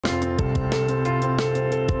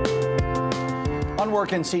On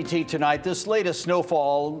Work in CT tonight, this latest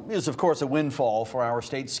snowfall is, of course, a windfall for our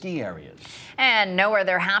state ski areas. And nowhere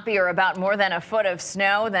they're happier about more than a foot of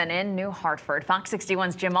snow than in New Hartford. Fox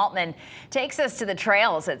 61's Jim Altman takes us to the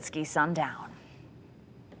trails at Ski Sundown.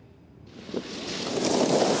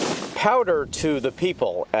 Powder to the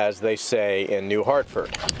people, as they say in New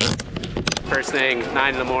Hartford. First thing,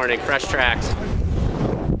 9 in the morning, fresh tracks.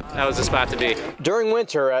 That was the spot to be. During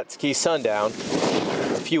winter at Ski Sundown,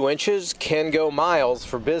 a few inches can go miles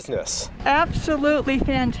for business. Absolutely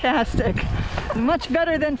fantastic. Much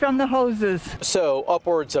better than from the hoses. So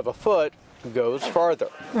upwards of a foot goes farther.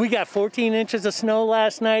 We got 14 inches of snow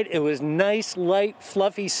last night. It was nice, light,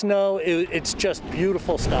 fluffy snow. It's just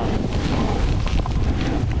beautiful stuff.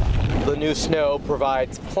 The new snow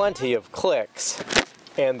provides plenty of clicks,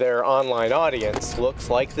 and their online audience looks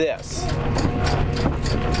like this.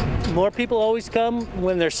 More people always come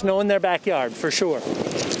when there's snow in their backyard, for sure.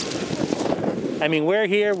 I mean, we're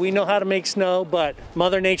here, we know how to make snow, but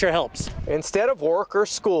Mother Nature helps. Instead of work or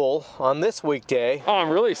school on this weekday, oh, I'm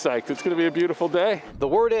really psyched. It's going to be a beautiful day. The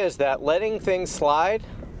word is that letting things slide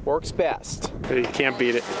works best. You can't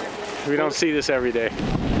beat it. We don't see this every day.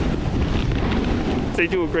 They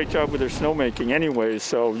do a great job with their snowmaking anyways,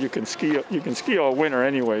 so you can ski all winter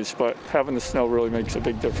anyways, but having the snow really makes a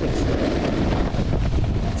big difference.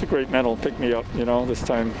 It's a great mental pick-me-up, you know, this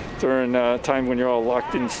time during a time when you're all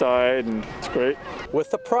locked inside, and it's great. With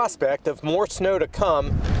the prospect of more snow to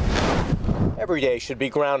come, every day should be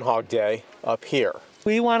Groundhog Day up here.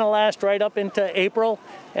 We want to last right up into April,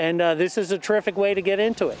 and this is a terrific way to get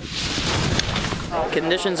into it.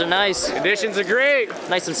 Conditions are nice. Conditions are great.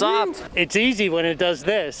 Nice and soft. It's easy when it does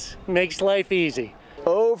this. Makes life easy.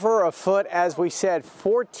 Over a foot, as we said,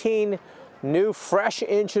 14 new fresh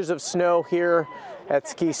inches of snow here at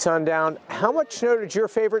Ski Sundown. How much snow did your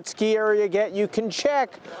favorite ski area get? You can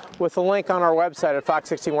check with the link on our website at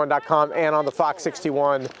fox61.com and on the Fox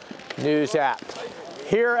 61 News app.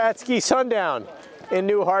 Here at Ski Sundown in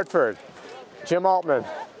New Hartford, Jim Altman,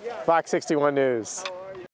 Fox 61 News.